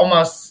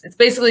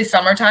basically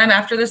summertime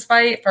after this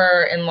fight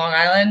in Long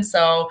Island.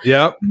 So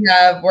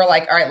we're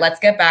like, all right,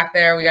 let's get back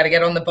there. We got to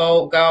get on the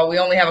boat, go. We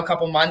only have a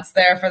couple months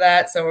there for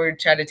that. So we're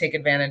trying to take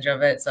advantage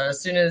of it. So as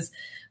soon as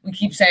we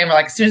keep saying, we're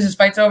like, as soon as this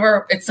fight's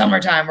over, it's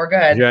summertime. We're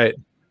good. Right.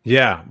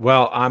 Yeah,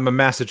 well, I'm a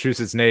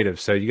Massachusetts native,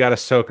 so you got to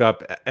soak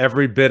up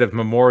every bit of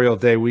Memorial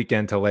Day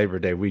weekend to Labor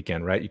Day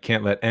weekend, right? You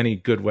can't let any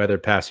good weather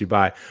pass you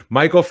by.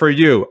 Michael, for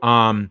you,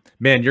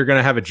 man, you're going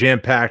to have a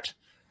jam-packed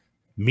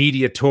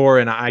media tour,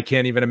 and I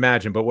can't even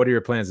imagine, but what are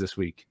your plans this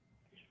week?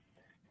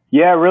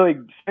 Yeah, really,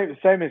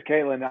 same as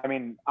Katlyn. I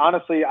mean,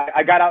 honestly,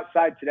 I got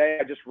outside today.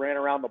 I just ran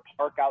around the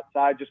park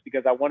outside just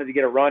because I wanted to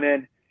get a run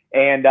in,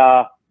 and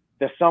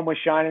the sun was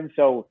shining,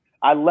 so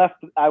I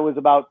was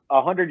about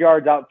 100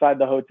 yards outside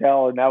the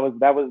hotel, and that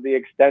was the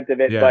extent of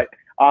it. Yeah.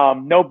 But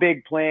no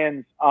big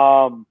plans,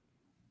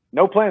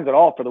 no plans at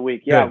all for the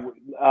week. A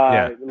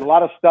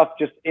lot of stuff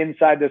just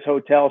inside this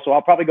hotel. So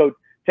I'll probably go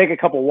take a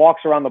couple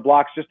walks around the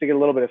blocks just to get a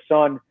little bit of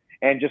sun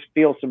and just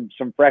feel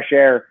some fresh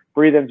air,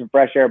 breathe in some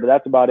fresh air. But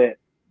that's about it.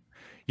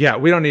 Yeah,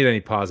 we don't need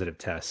any positive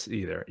tests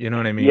either. You know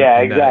what I mean?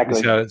 Yeah,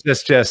 exactly. So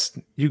it's just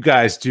you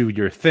guys do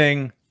your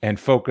thing and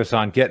focus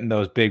on getting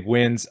those big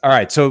wins. All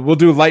right, so we'll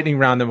do a lightning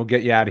round, then we'll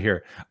get you out of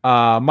here.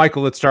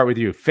 Michael, let's start with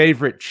you.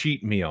 Favorite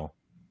cheat meal?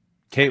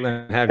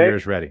 Katlyn, have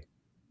yours ready.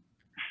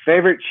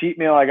 Favorite cheat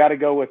meal, I got to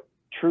go with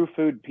True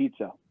Food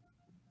Pizza.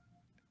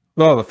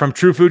 Oh, from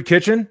True Food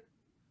Kitchen?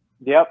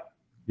 Yep.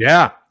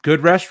 Yeah,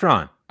 good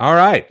restaurant. All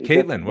right,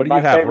 Katlyn, what do you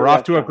have? We're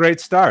off to a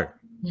great start.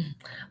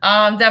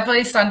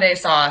 Definitely Sunday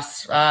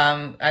sauce.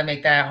 I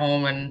make that at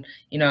home, and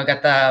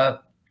got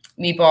the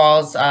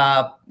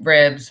meatballs,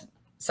 ribs,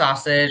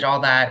 sausage, all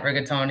that,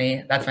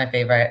 rigatoni. That's my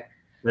favorite.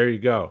 There you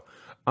go.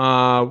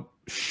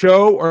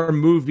 Show or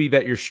movie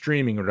that you're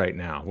streaming right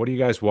now? What are you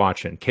guys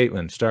watching?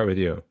 Katlyn, start with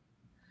you.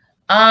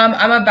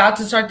 I'm about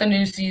to start the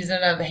new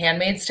season of The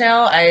Handmaid's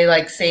Tale.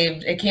 I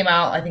saved it. Came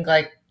out I think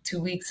 2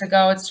 weeks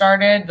ago. It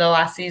started the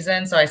last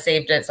season, so I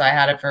saved it. So I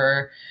had it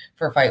for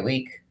fight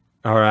week.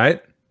 All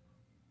right.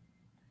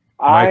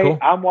 Michael?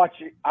 I'm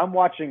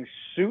watching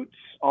Suits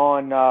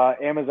on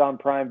Amazon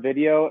Prime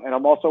Video, and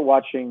I'm also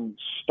watching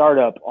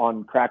Startup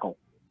on Crackle.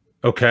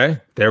 Okay,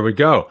 there we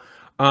go.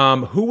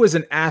 Who was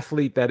an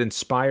athlete that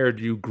inspired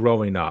you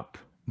growing up,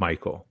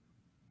 Michael?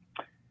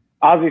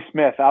 Ozzie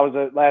Smith.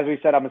 As we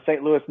said, I'm a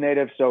St. Louis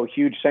native, so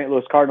huge St.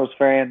 Louis Cardinals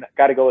fan.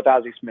 Got to go with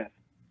Ozzie Smith.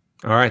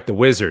 All right, the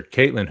Wizard.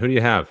 Katlyn, who do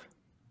you have?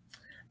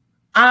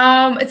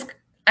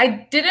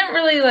 I didn't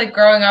really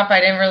growing up. I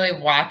didn't really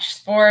watch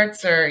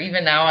sports, or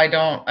even now I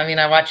don't. I mean,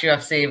 I watch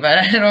UFC, but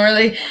I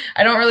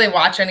don't really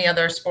watch any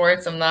other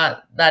sports. I'm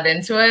not that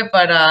into it.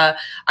 But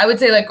I would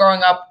say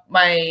growing up,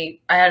 I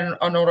had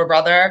an older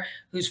brother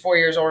who's 4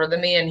 years older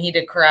than me, and he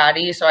did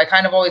karate. So I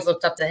kind of always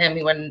looked up to him.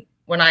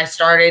 When I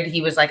started,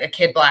 he was a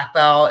kid black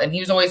belt, and he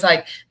was always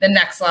the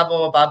next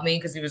level above me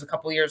because he was a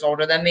couple years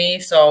older than me.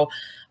 So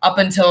up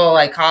until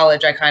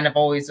college, I kind of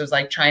always was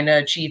trying to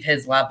achieve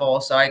his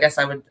level. So I guess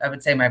I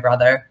would say my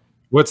brother.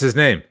 What's his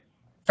name?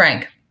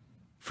 Frank.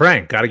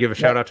 Frank. Got to give a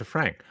shout out to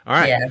Frank. All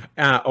right.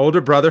 Yeah.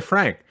 Older brother,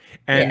 Frank.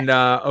 And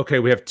okay,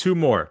 we have two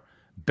more.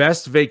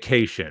 Best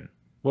vacation.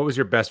 What was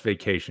your best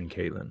vacation,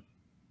 Katlyn?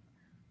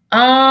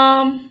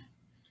 I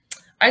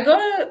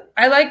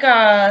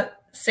like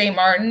St.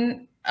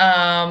 Martin.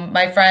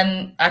 My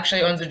friend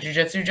actually owns a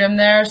jiu-jitsu gym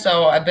there,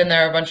 so I've been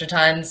there a bunch of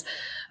times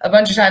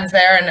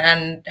there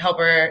and help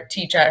her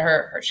teach at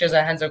she has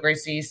a Henzo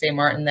Gracie St.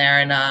 Martin there,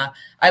 and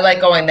I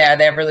like going there.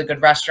 They have really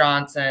good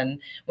restaurants,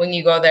 and when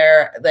you go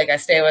there, I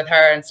stay with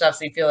her and stuff,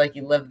 so you feel like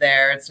you live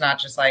there. It's not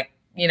just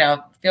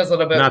feels a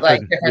little bit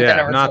different than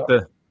a resort. Not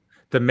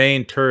the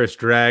main tourist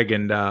drag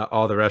and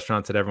all the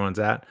restaurants that everyone's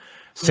at.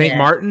 St.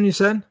 Martin, you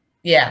said?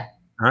 Yeah.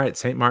 All right,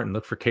 St. Martin.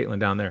 Look for Katlyn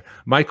down there.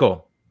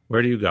 Michael,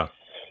 where do you go?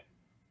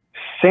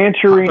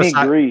 Santorini,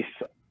 Greece.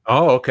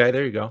 Oh, okay.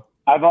 There you go.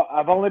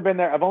 I've only been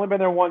there. I've only been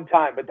there one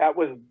time, but that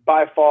was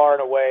by far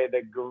and away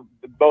the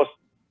most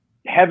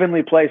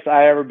heavenly place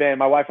I ever been.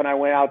 My wife and I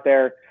went out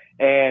there,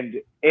 and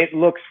it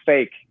looks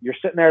fake. You're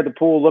sitting there at the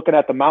pool, looking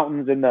at the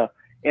mountains in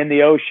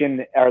the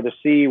ocean or the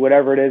sea,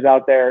 whatever it is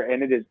out there,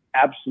 and it is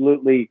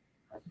absolutely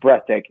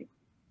breathtaking.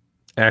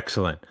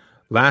 Excellent.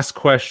 Last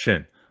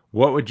question: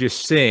 what would you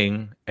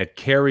sing at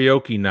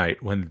karaoke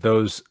night when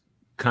those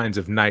kinds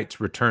of nights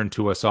return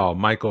to us all?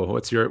 Michael,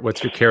 what's your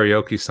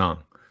karaoke song?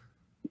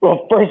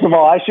 Well, first of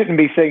all, I shouldn't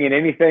be singing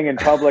anything in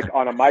public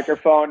on a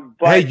microphone.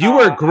 But, hey, you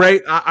were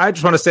great. I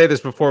just want to say this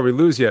before we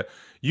lose you.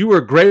 You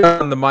were great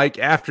on the mic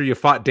after you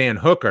fought Dan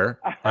Hooker.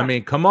 I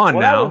mean, come on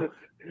now.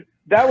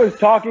 That was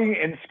talking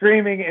and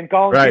screaming and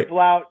calling people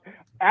out.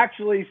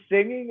 Actually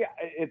singing,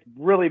 it's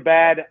really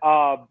bad.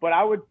 But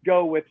I would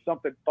go with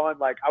something fun.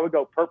 Like I would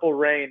go Purple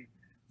Rain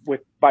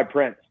by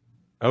Prince.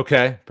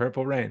 Okay,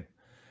 Purple Rain.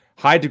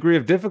 High degree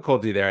of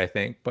difficulty there, I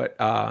think. But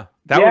that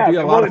would be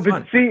a lot of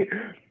fun.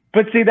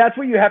 But see, that's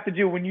what you have to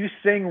do when you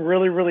sing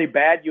really, really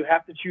bad. You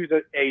have to choose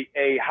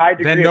a high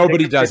degree. Then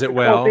nobody does it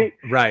well,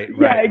 right?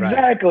 Yeah,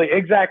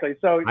 exactly.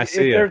 So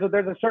there's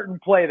a certain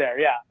play there.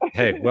 Yeah.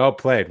 Hey, well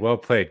played.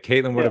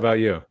 Katlyn, what about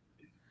you?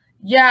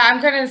 Yeah,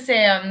 I'm gonna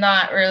say I'm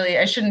not really.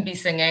 I shouldn't be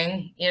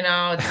singing. You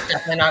know, it's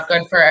definitely not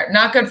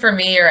good for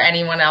me or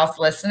anyone else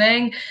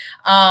listening.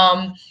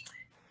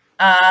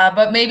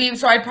 But maybe,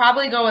 so I'd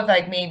probably go with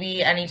like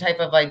maybe any type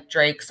of like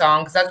Drake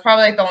song, because that's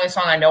probably like the only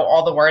song I know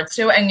all the words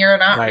to, and you're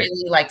not really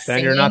like singing.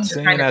 Then you're not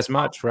singing as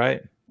much,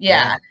 right?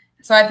 Yeah.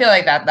 So I feel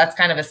like that's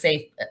kind of a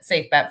safe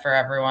bet for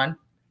everyone.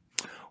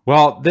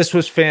 Well, this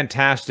was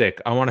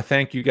fantastic. I want to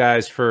thank you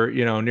guys for,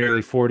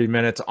 nearly 40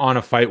 minutes on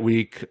a fight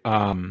week.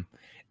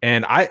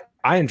 And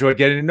I enjoyed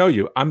getting to know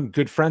you. I'm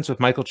good friends with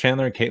Michael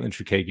Chandler and Katlyn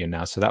Chookagian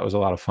now, so that was a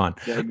lot of fun.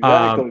 Yeah,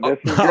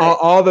 exactly.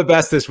 All the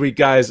best this week,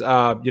 guys.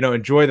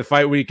 Enjoy the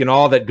fight week and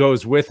all that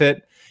goes with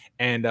it.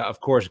 And, of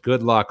course,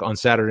 good luck on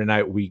Saturday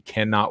night. We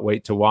cannot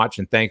wait to watch,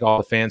 and thank all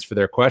the fans for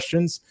their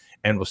questions,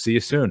 and we'll see you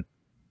soon.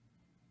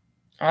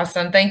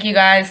 Awesome. Thank you,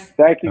 guys.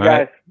 Thank you,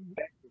 guys.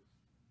 Right.